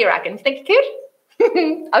 What do you reckon? Think you could?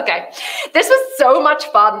 Okay. This was so much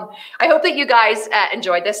fun. I hope that you guys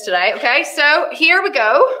enjoyed this today. Okay. So here we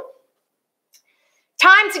go.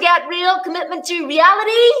 Time to get real. Commitment to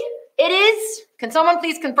reality. It is. Can someone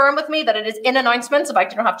please confirm with me that it is in announcements? If I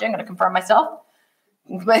don't have to, I'm going to confirm myself.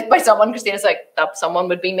 By someone, Christina's like, that someone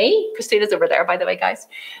would be me. Christina's over there, by the way, guys.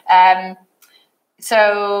 Let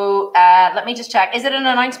me just check. Is it in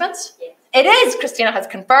announcements? Yes. It is. Christina has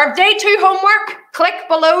confirmed. Day 2 homework. Click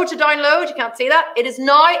below to download. You can't see that. It is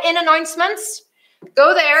now in announcements.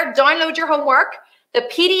 Go there, download your homework. The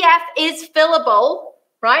PDF is fillable,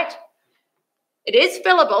 right? It is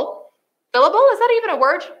fillable. Fillable? Is that even a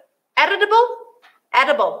word? Editable?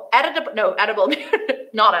 Edible. Editable. No, edible.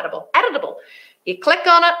 Not edible. Editable. You click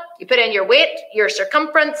on it, you put in your weight, your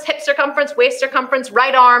circumference, hip circumference, waist circumference,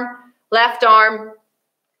 right arm, left arm.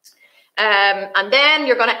 And then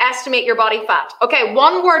you're going to estimate your body fat. Okay,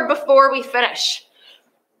 one word before we finish.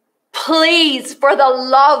 Please, for the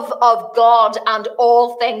love of God and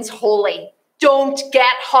all things holy, don't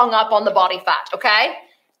get hung up on the body fat, okay?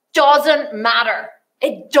 Doesn't matter.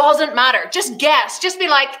 It doesn't matter. Just guess. Just be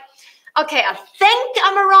like, okay, I think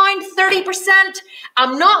I'm around 30%.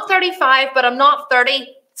 I'm not 35, but I'm not 30.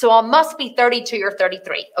 So I must be 32 or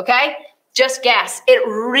 33, okay? Just guess. It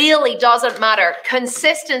really doesn't matter.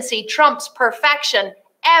 Consistency trumps perfection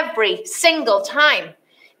every single time.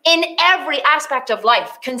 In every aspect of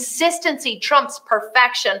life, consistency trumps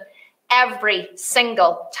perfection every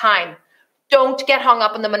single time. Don't get hung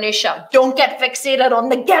up on the minutia. Don't get fixated on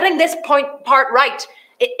the getting this part right.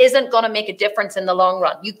 It isn't going to make a difference in the long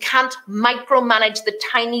run. You can't micromanage the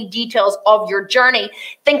tiny details of your journey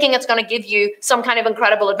thinking it's going to give you some kind of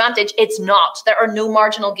incredible advantage. It's not. There are no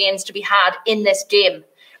marginal gains to be had in this game.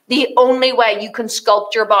 The only way you can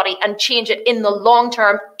sculpt your body and change it in the long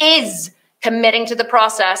term is committing to the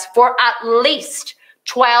process for at least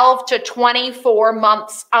 12 to 24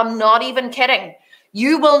 months. I'm not even kidding.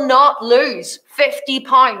 You will not lose 50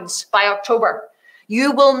 pounds by October.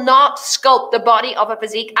 You will not sculpt the body of a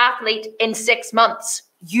physique athlete in 6 months.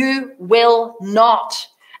 You will not.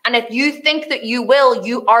 And if you think that you will,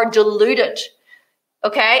 you are deluded,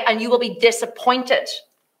 okay? And you will be disappointed.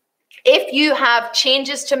 If you have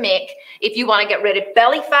changes to make, if you want to get rid of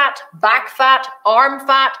belly fat, back fat, arm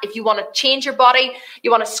fat, if you want to change your body, you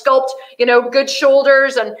want to sculpt, you know, good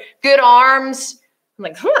shoulders and good arms. I'm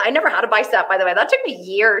like, I never had a bicep, by the way. That took me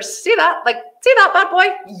years. See that? Like, see that bad boy?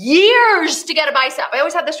 Years to get a bicep. I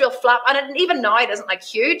always had this real flap, and even now it isn't like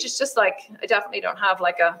huge. It's just like, I definitely don't have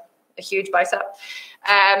like a huge bicep.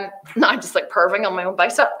 Now I'm just like perving on my own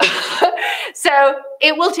bicep. So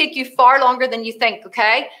it will take you far longer than you think,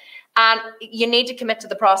 okay? And you need to commit to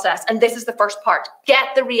the process. And this is the first part.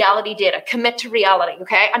 Get the reality data. Commit to reality,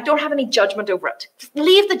 okay? And don't have any judgment over it. Just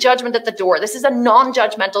leave the judgment at the door. This is a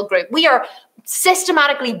non-judgmental group. We are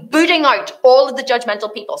systematically booting out all of the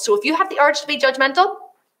judgmental people. So if you have the urge to be judgmental,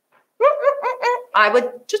 I would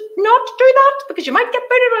just not do that because you might get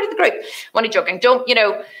booted out of the group. I'm only joking. Don't, you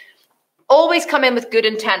know, always come in with good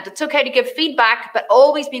intent. It's okay to give feedback, but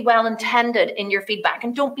always be well-intended in your feedback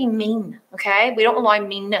and don't be mean, okay? We don't allow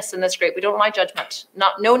meanness in this group. We don't allow judgment.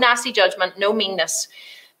 No nasty judgment, no meanness.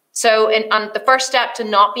 So and the first step to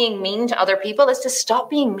not being mean to other people is to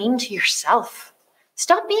stop being mean to yourself.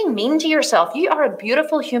 Stop being mean to yourself. You are a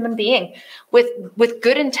beautiful human being with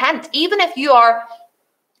good intent. Even if you are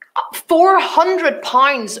 400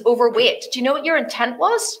 pounds overweight, do you know what your intent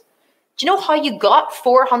was? Do you know how you got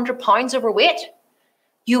 400 pounds overweight?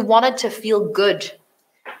 You wanted to feel good.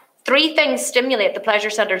 3 things stimulate the pleasure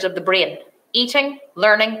centers of the brain: eating,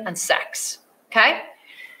 learning, and sex. Okay?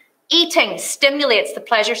 Eating stimulates the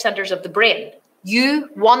pleasure centers of the brain. You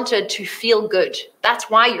wanted to feel good. That's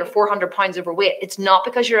why you're 400 pounds overweight. It's not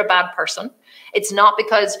because you're a bad person. It's not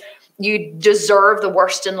because you deserve the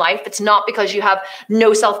worst in life. It's not because you have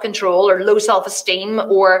no self-control or low self-esteem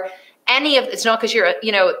or any of, it's not because you're,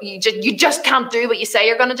 you just can't do what you say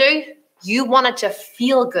you're going to do. You wanted to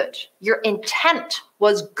feel good. Your intent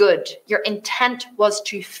was good. Your intent was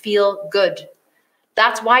to feel good.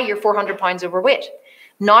 That's why you're 400 pounds overweight.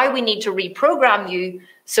 Now we need to reprogram you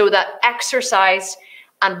so that exercise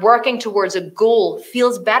and working towards a goal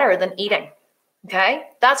feels better than eating. Okay?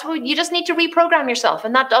 That's what you just need to reprogram yourself.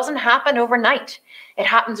 And that doesn't happen overnight. It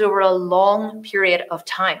happens over a long period of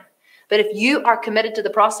time. But if you are committed to the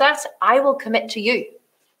process, I will commit to you.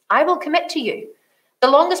 I will commit to you. The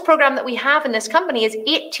longest program that we have in this company is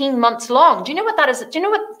 18 months long. Do you know what that is? Do you know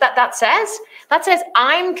what that says? That says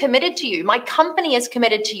I'm committed to you. My company is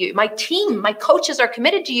committed to you. My team, my coaches are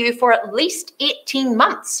committed to you for at least 18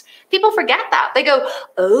 months. People forget that. They go,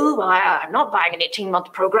 oh, I'm not buying an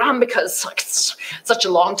 18-month program because it's such a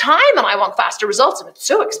long time and I want faster results and it's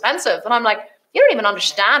so expensive. And I'm like, you don't even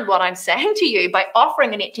understand what I'm saying to you by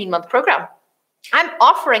offering an 18-month program. I'm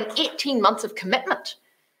offering 18 months of commitment.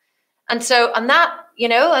 And so, and that,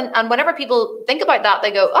 and whenever people think about that,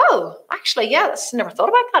 they go, oh, actually, yeah, I never thought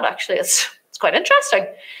about that. Actually, it's quite interesting.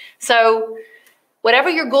 So whatever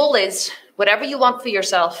your goal is, whatever you want for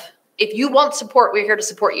yourself, if you want support, we're here to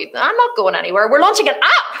support you. I'm not going anywhere. We're launching an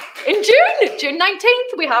app in June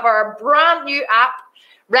 19th. We have our brand new app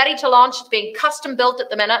ready to launch. It's being custom built at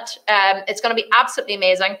the minute. It's going to be absolutely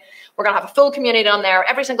amazing. We're going to have a full community on there.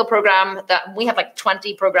 Every single program that we have, like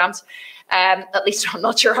 20 programs. At least I'm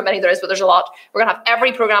not sure how many there is, but there's a lot. We're going to have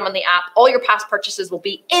every program on the app. All your past purchases will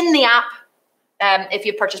be in the app if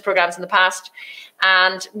you've purchased programs in the past.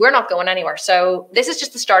 And we're not going anywhere. So this is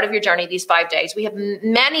just the start of your journey, these 5 days. We have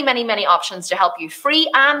many, many, many options to help you, free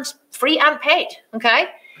and paid, okay?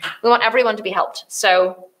 We want everyone to be helped.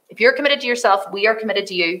 So if you're committed to yourself, we are committed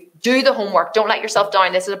to you. Do the homework. Don't let yourself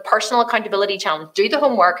down. This is a personal accountability challenge. Do the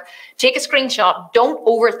homework. Take a screenshot. Don't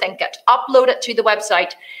overthink it. Upload it to the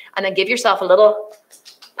website and then give yourself a little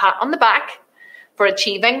pat on the back for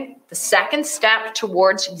achieving the second step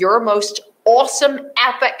towards your most awesome,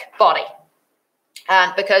 epic body.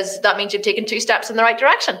 And because that means you've taken 2 steps in the right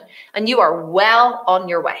direction and you are well on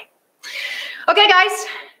your way. Okay, guys,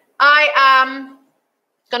 I am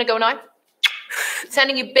going to go now.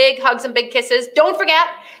 Sending you big hugs and big kisses. Don't forget,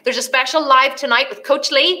 there's a special live tonight with Coach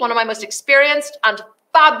Lee, one of my most experienced and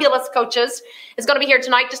fabulous coaches, is going to be here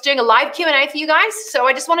tonight just doing a live Q&A for you guys. So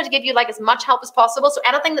I just wanted to give you like as much help as possible. So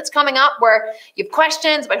anything that's coming up where you have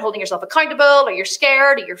questions about holding yourself accountable or you're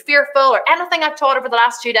scared or you're fearful or anything I've taught over the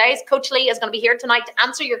last 2 days, Coach Lee is going to be here tonight to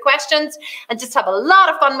answer your questions and just have a lot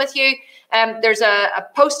of fun with you. There's a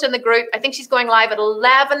post in the group. I think she's going live at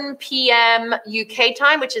 11 p.m. UK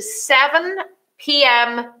time, which is 7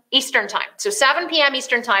 p.m. Eastern time. So 7 p.m.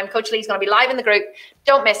 Eastern time, Coach Lee's going to be live in the group.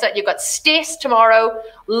 Don't miss it. You've got Stace tomorrow,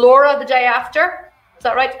 Laura the day after. Is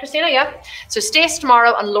that right, Christina? Yeah. So Stace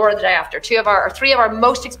tomorrow and Laura the day after. 3 of our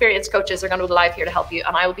most experienced coaches are going to be live here to help you.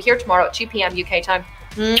 And I will be here tomorrow at 2 p.m. UK time.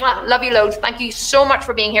 Mwah. Love you loads. Thank you so much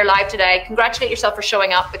for being here live today. Congratulate yourself for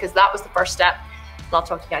showing up because that was the first step. And I'll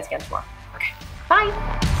talk to you guys again tomorrow. Okay. Bye.